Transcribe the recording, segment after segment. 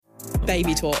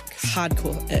baby talk.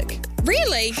 Hardcore ick.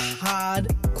 Really?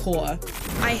 Hardcore.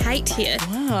 I hate hair.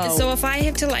 Wow. So if I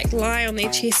have to like lie on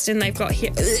their chest and they've got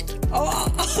hair... Oh.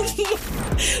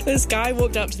 This guy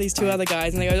walked up to these two other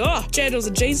guys and they go, oh, sandals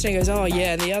and jeans. And he goes, oh,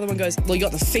 yeah. And the other one goes, well, you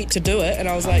got the feet to do it. And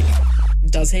I was like,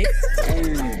 does he?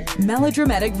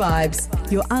 Melodramatic Vibes,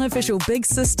 your unofficial big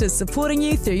sister supporting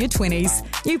you through your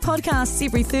 20s. New podcasts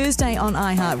every Thursday on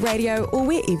iHeartRadio or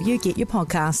wherever you get your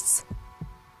podcasts.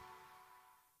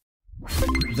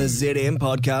 The ZM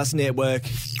Podcast Network.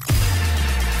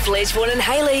 Fletch, Vaughan and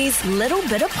Hayley's Little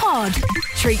Bitta Pod.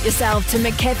 Treat yourself to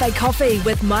McCafe Coffee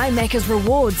with My Macca's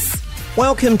Rewards.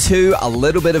 Welcome to a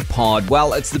little bit of pod.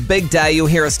 Well, it's the big day. You'll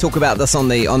hear us talk about this on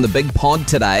the big pod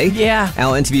today. Yeah.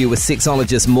 Our interview with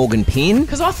sexologist Morgan Penn.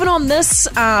 Because often on this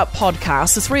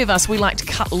podcast, the three of us, we like to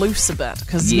cut loose a bit.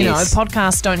 Because, you know,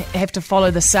 podcasts don't have to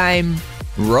follow the same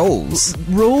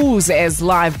rules as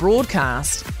live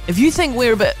broadcast. If you think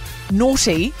we're a bit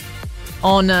naughty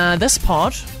on this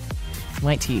pod,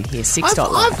 wait till you hear Sex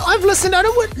Dot Live. I've listened.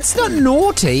 It's not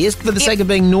naughty. It's for the sake of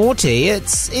being naughty.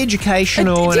 It's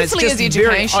educational, It and it's definitely just is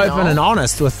very educational. open and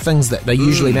honest with things that they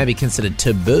usually maybe considered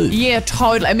taboo. Yeah,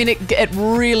 totally. I mean, it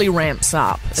really ramps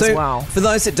up as well. For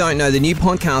those that don't know, the new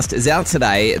podcast is out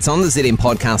today. It's on the ZM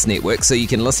Podcast Network, so you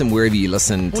can listen wherever you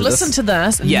listen to this. Listen to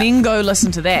this, and then go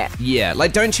listen to that. Yeah,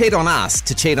 like don't cheat on us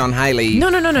to cheat on Hayley. No,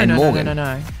 and Morgan.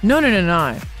 No.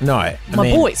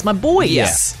 My boys.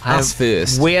 Yeah, us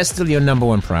first. We're still your number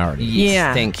one priority. Yes,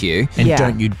 Yeah. thank you. And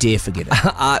don't you dare forget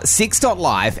it.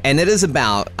 Sex.live, and it is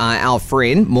about our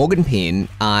friend Morgan Penn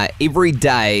every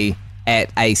day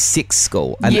at a sex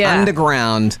school, an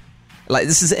underground, like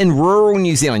this is in rural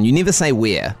New Zealand. You never say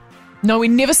where. No, we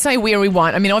never say where we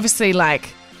want. I mean, obviously,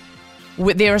 like,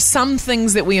 there are some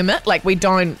things that we omit, like we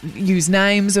don't use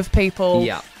names of people,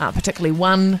 particularly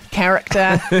one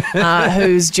character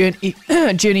whose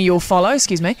journey you'll follow,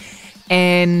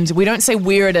 and we don't say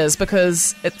where it is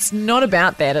because it's not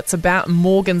about that. It's about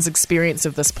Morgan's experience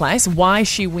of this place, why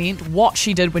she went, what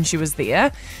she did when she was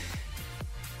there.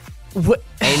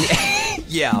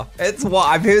 It's what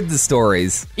I've heard the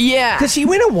stories. Yeah. Because she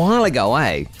went a while ago,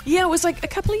 eh? Yeah, it was like a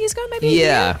couple of years ago, maybe.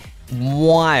 Yeah.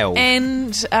 Wild.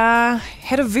 And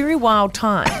had a very wild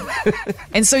time.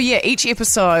 And so, each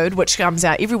episode, which comes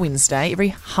out every Wednesday, every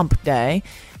hump day,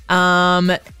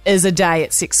 is a day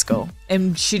at sex school.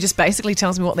 And she just basically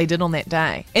tells me what they did on that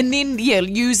day. And then,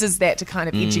 uses that to kind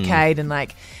of educate and,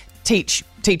 like, teach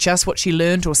us what she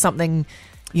learned or something,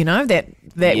 you know, that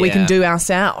we can do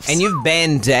ourselves. And you've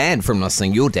banned Dad from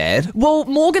listening, your dad. Well,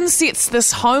 Morgan sets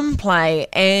this home play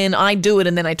and I do it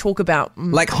and then I talk about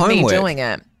like me homework. doing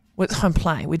it. With home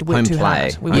play. We'd work too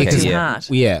hard. We work too hard.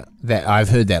 Yeah, that I've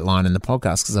heard that line in the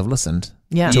podcast because I've listened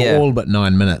to all but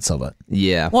 9 minutes of it.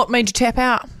 Yeah. What made you tap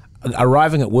out?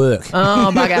 Arriving at work.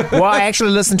 Oh, bugger. Well, I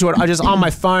actually listened to it. I just on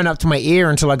my phone up to my ear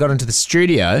until I got into the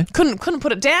studio. Couldn't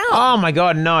put it down. Oh my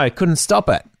God, no, couldn't stop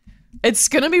it. It's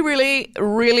going to be really,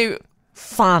 really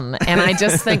fun. And I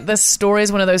just think this story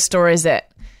is one of those stories that,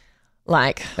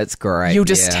 like, it's great. You'll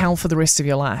just tell for the rest of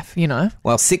your life, you know?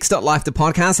 Well, Sex.life, the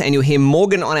podcast, and you'll hear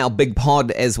Morgan on our big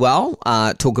pod as well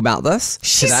talk about this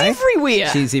today. Everywhere.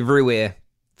 She's everywhere.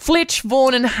 Fletch,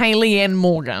 Vaughan and Hayley and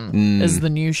Morgan is the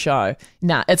new show.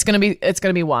 Nah, it's gonna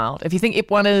be wild. If you think Ep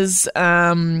 1 is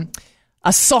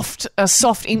a soft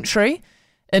entry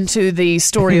into the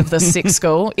story of this sex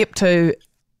school, Ep 2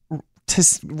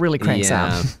 just really cranks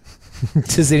up.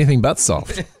 Tis anything but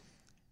soft.